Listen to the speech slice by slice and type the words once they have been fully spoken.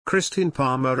Christine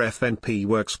Palmer FNP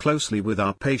works closely with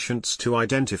our patients to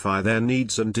identify their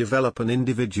needs and develop an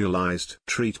individualized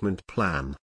treatment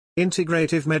plan.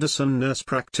 Integrative medicine nurse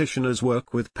practitioners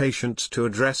work with patients to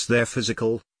address their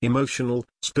physical, emotional,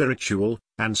 spiritual,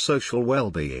 and social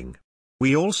well-being.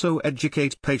 We also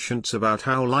educate patients about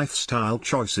how lifestyle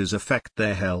choices affect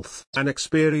their health. An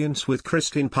experience with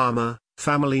Christine Palmer,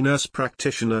 family nurse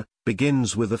practitioner,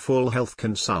 begins with a full health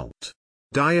consult.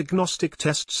 Diagnostic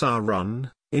tests are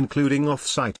run, including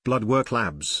off-site blood work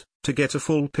labs, to get a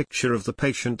full picture of the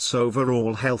patient's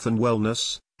overall health and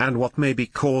wellness, and what may be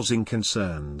causing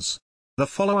concerns. The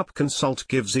follow-up consult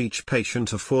gives each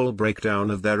patient a full breakdown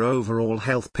of their overall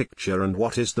health picture and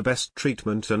what is the best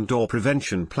treatment and/or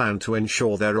prevention plan to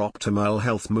ensure their optimal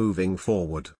health moving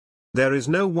forward. There is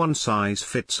no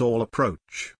one-size-fits-all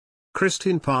approach.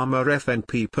 Christine Palmer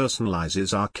FNP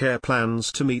personalizes our care plans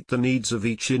to meet the needs of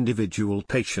each individual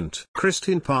patient.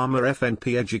 Christine Palmer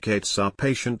FNP educates our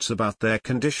patients about their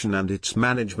condition and its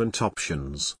management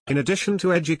options. In addition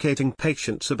to educating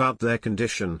patients about their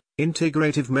condition,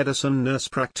 integrative medicine nurse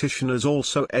practitioners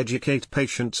also educate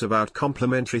patients about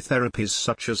complementary therapies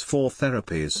such as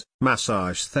therapies,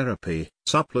 massage therapy,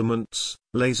 supplements,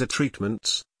 laser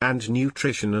treatments, and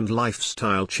nutrition and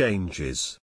lifestyle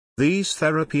changes. These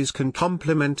therapies can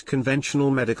complement conventional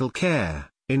medical care,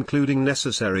 including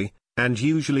necessary, and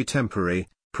usually temporary,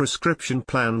 prescription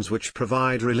plans which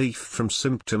provide relief from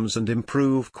symptoms and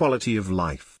improve quality of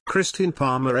life. Christine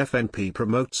Palmer FNP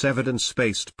promotes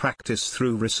evidence-based practice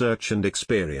through research and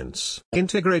experience.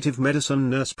 Integrative medicine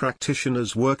nurse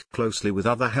practitioners work closely with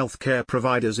other healthcare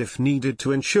providers if needed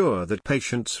to ensure that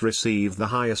patients receive the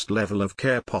highest level of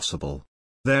care possible.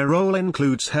 Their role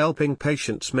includes helping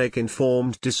patients make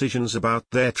informed decisions about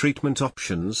their treatment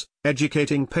options,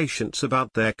 educating patients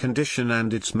about their condition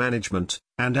and its management,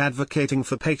 and advocating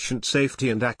for patient safety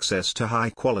and access to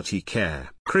high-quality care.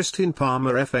 Christine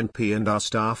Palmer FNP and our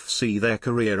staff see their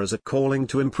career as a calling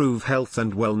to improve health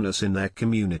and wellness in their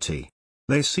community.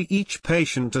 They see each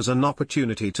patient as an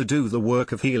opportunity to do the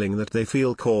work of healing that they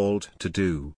feel called to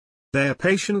do. Their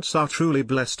patients are truly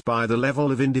blessed by the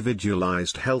level of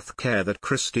individualized health care that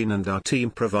Christine and our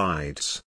team provides.